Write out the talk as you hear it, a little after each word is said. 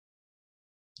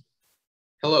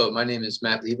Hello, my name is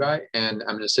Matt Levi, and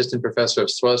I'm an assistant professor of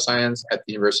soil science at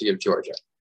the University of Georgia.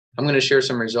 I'm going to share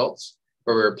some results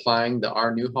where we're applying the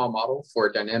rNewhall model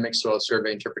for dynamic soil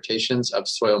survey interpretations of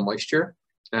soil moisture.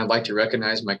 And I'd like to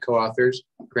recognize my co-authors,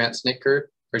 Grant Snitker,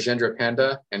 Rajendra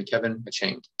Panda, and Kevin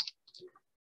McChain.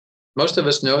 Most of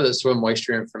us know that soil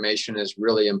moisture information is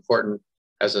really important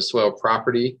as a soil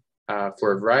property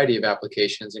for a variety of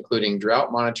applications, including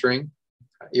drought monitoring,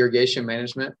 irrigation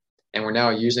management, and we're now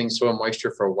using soil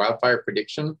moisture for wildfire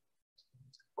prediction.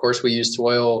 Of course, we use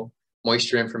soil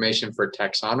moisture information for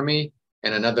taxonomy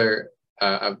and a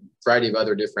variety of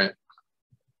other different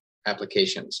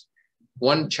applications.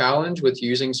 One challenge with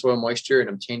using soil moisture and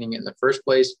obtaining it in the first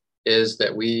place is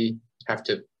that we have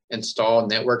to install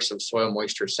networks of soil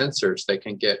moisture sensors that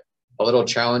can get a little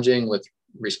challenging with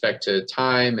respect to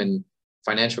time and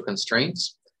financial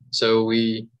constraints. So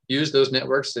we use those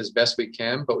networks as best we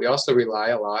can, but we also rely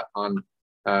a lot on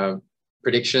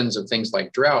predictions of things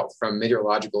like drought from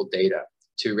meteorological data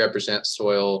to represent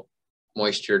soil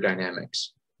moisture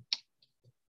dynamics.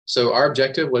 So our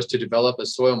objective was to develop a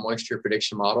soil moisture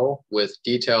prediction model with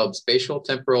detailed spatial,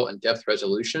 temporal, and depth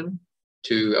resolution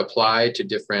to apply to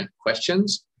different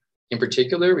questions. In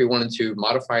particular, we wanted to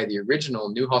modify the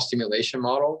original Newhall Simulation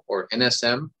Model, or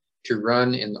NSM, to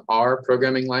run in R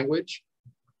programming language,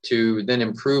 to then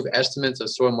improve estimates of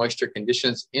soil moisture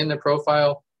conditions in the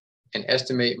profile and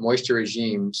estimate moisture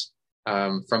regimes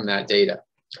from that data.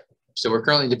 So we're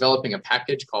currently developing a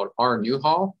package called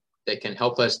rNewhall that can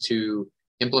help us to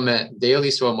implement daily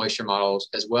soil moisture models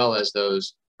as well as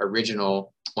those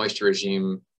original moisture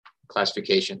regime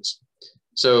classifications.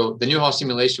 So the Newhall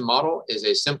Simulation Model is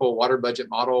a simple water budget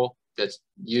model that's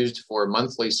used for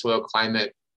monthly soil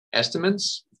climate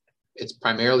estimates. It's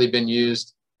primarily been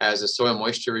used as a soil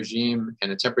moisture regime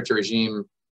and a temperature regime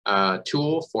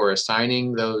tool for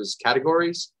assigning those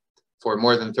categories. For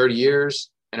more than 30 years,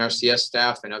 NRCS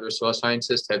staff and other soil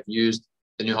scientists have used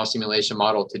the Newhall Simulation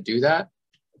Model to do that.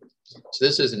 So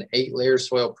this is an 8-layer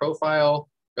soil profile,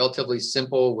 relatively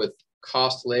simple with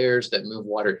cost layers that move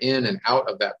water in and out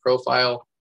of that profile.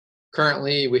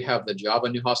 Currently, we have the Java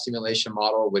Newhall Simulation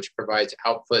Model, which provides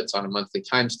outputs on a monthly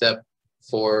time step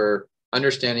for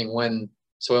understanding when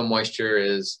soil moisture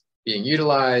is being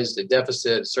utilized, a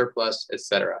deficit, surplus,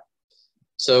 etc.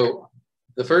 So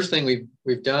the first thing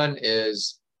we've done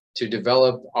is to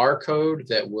develop our code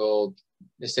that will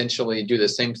essentially do the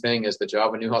same thing as the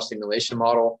Java Newhall Simulation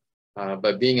Model,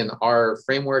 but being in the R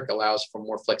framework allows for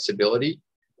more flexibility.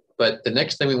 But the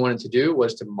next thing we wanted to do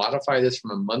was to modify this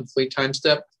from a monthly time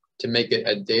step to make it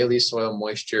a daily soil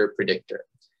moisture predictor.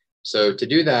 So to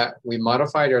do that, we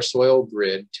modified our soil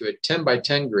grid to a 10 by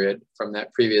 10 grid from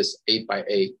that previous 8 by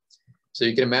 8. So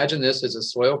you can imagine this as a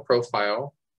soil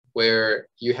profile where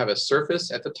you have a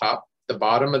surface at the top, the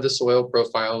bottom of the soil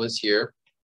profile is here.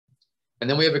 And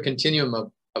then we have a continuum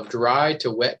of dry to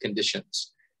wet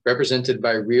conditions represented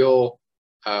by real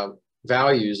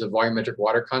values of volumetric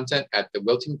water content at the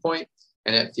wilting point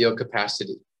and at field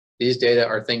capacity. These data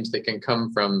are things that can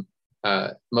come from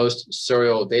most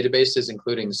soil databases,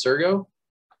 including Surgo.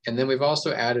 And then we've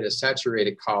also added a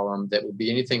saturated column that would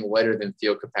be anything wetter than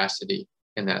field capacity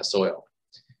in that soil.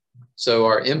 So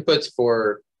our inputs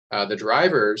for the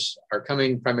drivers are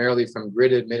coming primarily from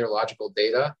gridded meteorological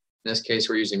data. In this case,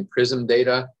 we're using PRISM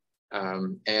data,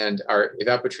 and our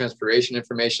evapotranspiration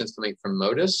information is coming from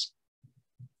MODIS.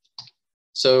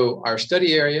 So our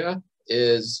study area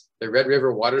is the Red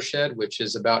River watershed, which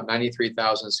is about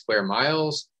 93,000 square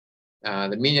miles.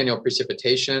 The mean annual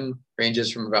precipitation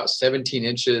ranges from about 17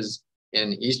 inches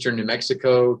in eastern New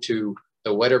Mexico to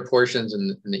the wetter portions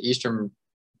in the eastern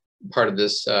part of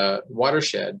this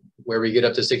watershed, where we get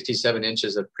up to 67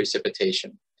 inches of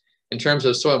precipitation. In terms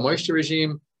of soil moisture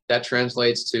regime, that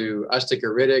translates to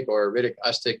ustic-aeritic or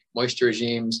aeritic-ustic moisture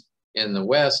regimes in the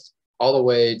west, all the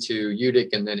way to eutick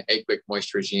and then aqueic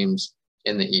moisture regimes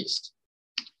in the east.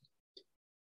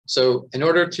 So in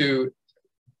order to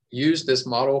use this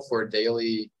model for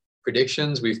daily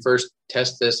predictions, we first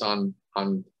test this on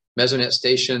mesonet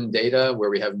station data where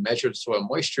we have measured soil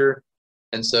moisture.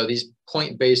 And so these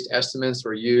point-based estimates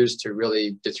were used to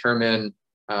really determine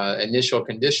initial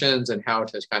conditions and how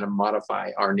to kind of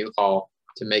modify rNewhall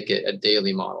to make it a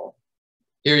daily model.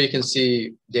 Here you can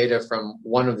see data from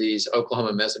one of these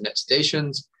Oklahoma mesonet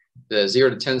stations, the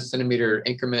 0 to 10 centimeter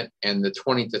increment and the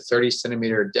 20 to 30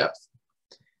 centimeter depth.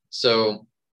 So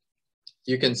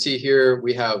you can see here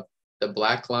we have the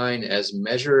black line as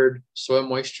measured soil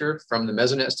moisture from the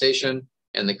mesonet station,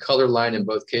 and the color line in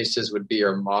both cases would be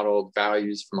our modeled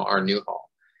values from rNewhall.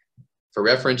 For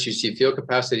reference, you see field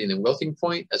capacity and the wilting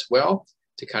point as well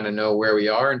to kind of know where we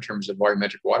are in terms of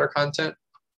volumetric water content.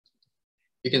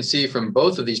 You can see from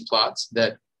both of these plots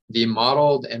that the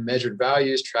modeled and measured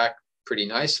values track pretty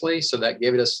nicely. So that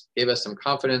gave us some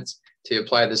confidence to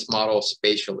apply this model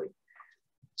spatially.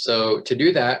 So to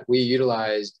do that, we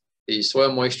utilized the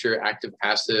soil moisture active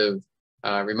passive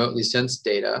remotely sensed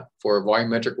data for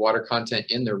volumetric water content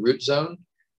in the root zone,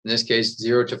 in this case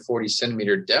 0 to 40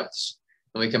 centimeter depths.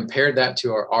 And we compared that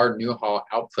to our rNewhall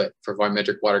output for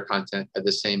volumetric water content at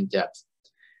the same depth.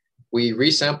 We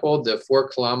resampled the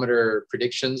 4-kilometer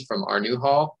predictions from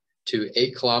rNewhall to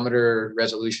 8-kilometer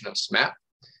resolution of SMAP.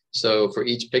 So for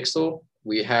each pixel,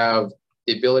 we have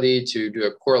the ability to do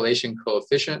a correlation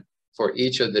coefficient for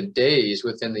each of the days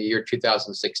within the year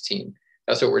 2016.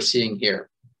 That's what we're seeing here.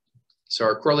 So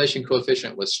our correlation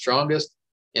coefficient was strongest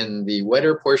in the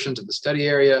wetter portions of the study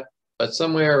area, but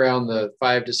somewhere around the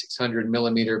 500 to 600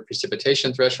 millimeter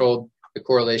precipitation threshold, the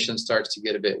correlation starts to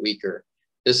get a bit weaker.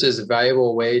 This is a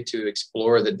valuable way to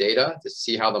explore the data to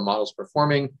see how the model's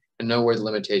performing and know where the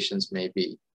limitations may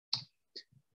be.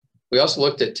 We also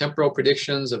looked at temporal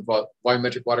predictions of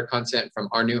volumetric water content from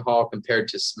rNewhall compared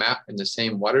to SMAP in the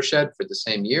same watershed for the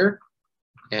same year.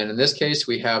 And in this case,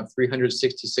 we have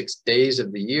 366 days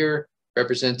of the year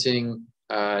representing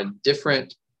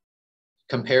different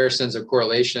comparisons of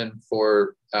correlation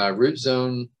for root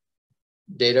zone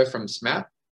data from SMAP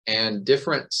and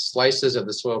different slices of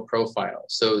the soil profile.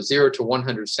 So 0 to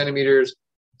 100 centimeters,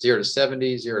 0 to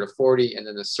 70, 0 to 40, and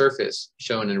then the surface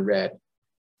shown in red.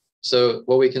 So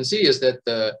what we can see is that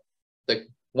the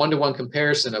one-to-one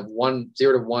comparison of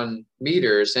 0 to 1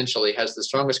 meter essentially has the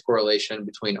strongest correlation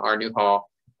between rNewhall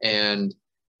and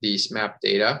the SMAP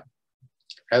data.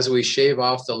 As we shave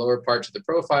off the lower parts of the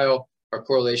profile, our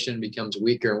correlation becomes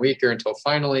weaker and weaker until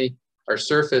finally our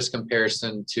surface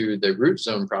comparison to the root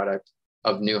zone product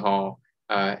of Newhall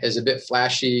is a bit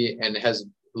flashy and has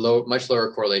much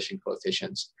lower correlation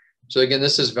coefficients. So again,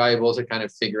 this is valuable to kind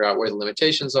of figure out where the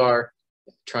limitations are,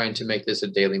 trying to make this a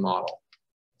daily model.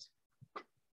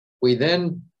 We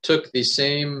then took the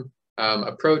same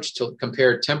approach to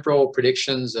compare temporal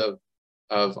predictions of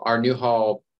our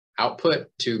Newhall output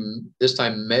to this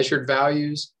time measured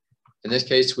values. In this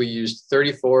case, we used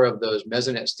 34 of those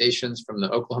mesonet stations from the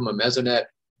Oklahoma mesonet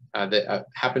that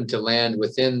happened to land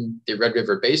within the Red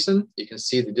River Basin. You can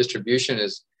see the distribution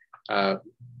is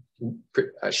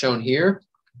shown here.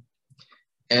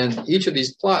 And each of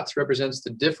these plots represents the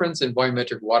difference in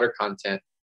volumetric water content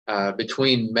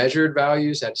between measured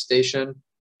values at station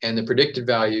and the predicted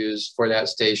values for that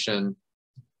station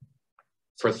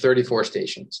for 34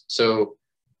 stations. So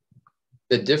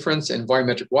the difference in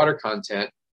volumetric water content,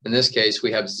 in this case,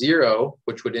 we have 0,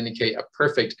 which would indicate a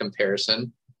perfect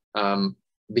comparison.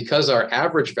 Because our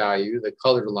average value, the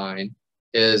colored line,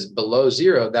 is below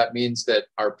 0, that means that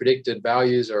our predicted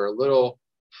values are a little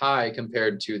high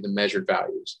compared to the measured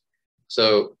values.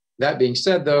 So that being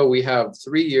said, though, we have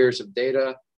 3 years of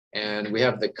data, and we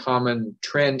have the common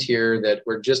trend here that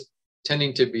we're just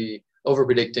tending to be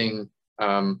over-predicting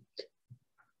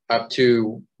up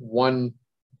to 0.1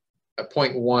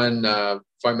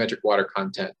 volumetric water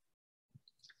content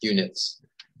units.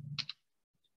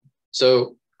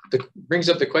 So that brings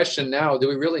up the question now, do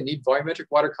we really need volumetric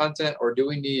water content or do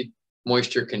we need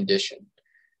moisture condition?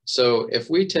 So if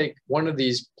we take one of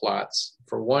these plots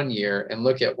for 1 year and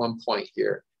look at one point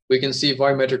here, we can see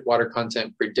volumetric water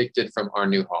content predicted from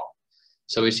rNewhall.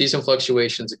 So we see some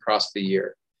fluctuations across the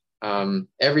year.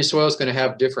 Every soil is going to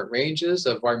have different ranges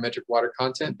of volumetric water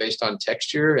content based on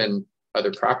texture and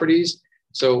other properties.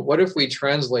 So what if we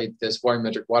translate this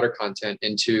volumetric water content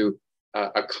into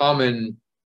a common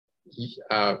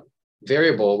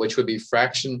variable, which would be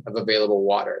fraction of available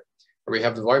water, where we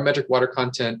have the volumetric water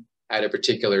content at a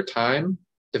particular time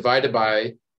divided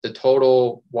by the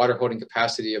total water holding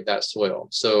capacity of that soil.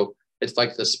 So it's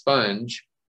like the sponge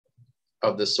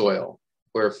of the soil,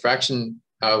 where a fraction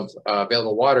of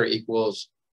available water equals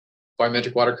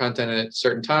volumetric water content at a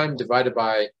certain time divided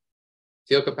by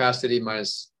field capacity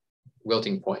minus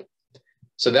wilting point.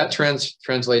 So that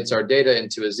translates our data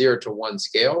into a 0 to 1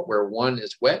 scale, where 1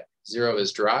 is wet, 0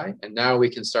 is dry. And now we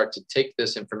can start to take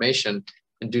this information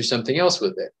and do something else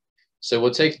with it. So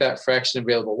we'll take that fraction of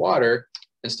available water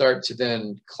and start to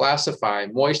then classify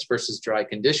moist versus dry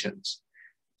conditions.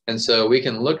 And so we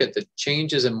can look at the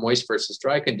changes in moist versus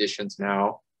dry conditions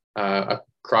now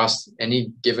across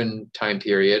any given time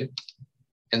period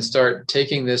and start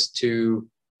taking this to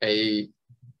a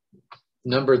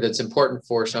number that's important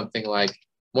for something like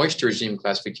moisture regime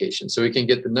classification. So we can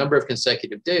get the number of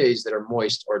consecutive days that are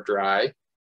moist or dry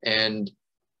and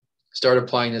start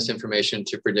applying this information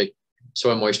to predict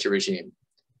soil moisture regime.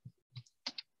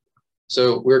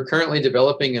 So we're currently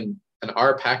developing an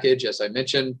R package, as I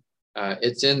mentioned,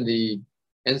 It's in the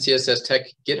NCSS Tech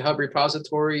GitHub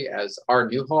repository as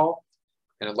rNewhall.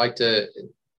 And I'd like to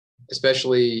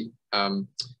especially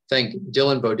thank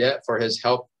Dylan Baudet for his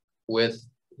help with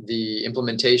the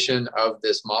implementation of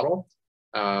this model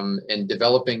and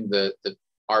developing the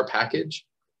R package.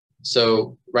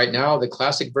 So right now, the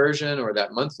classic version or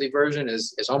that monthly version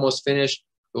is almost finished.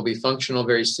 It will be functional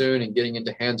very soon and getting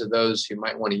into hands of those who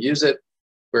might want to use it.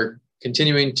 We're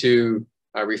continuing to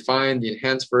refine the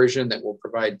enhanced version that will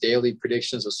provide daily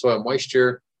predictions of soil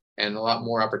moisture and a lot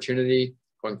more opportunity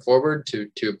going forward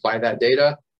to apply that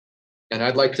data. And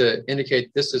I'd like to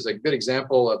indicate this is a good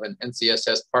example of an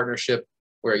NCSS partnership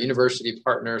where a university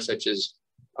partner such as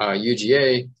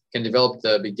UGA can develop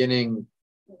the beginning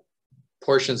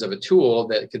portions of a tool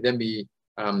that could then be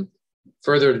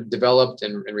further developed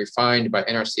and refined by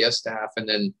NRCS staff and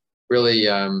then really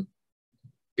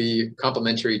be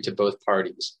complementary to both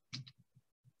parties.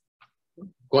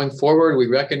 Going forward, we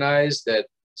recognize that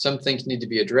some things need to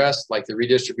be addressed, like the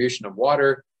redistribution of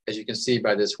water. As you can see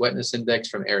by this wetness index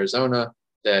from Arizona,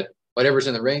 that whatever's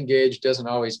in the rain gauge doesn't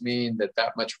always mean that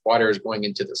that much water is going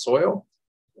into the soil.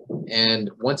 And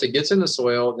once it gets in the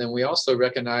soil, then we also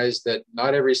recognize that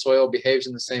not every soil behaves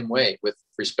in the same way with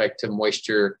respect to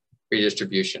moisture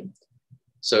redistribution.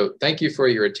 So thank you for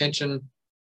your attention.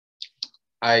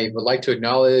 I would like to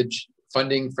acknowledge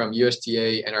funding from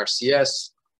USDA NRCS,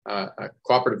 a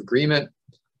cooperative agreement,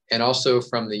 and also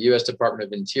from the U.S. Department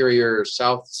of Interior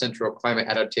South Central Climate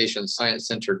Adaptation Science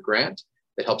Center grant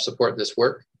that helps support this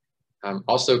work.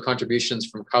 Also contributions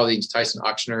from colleagues Tyson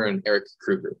Ochsner and Eric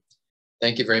Kruger.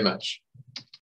 Thank you very much.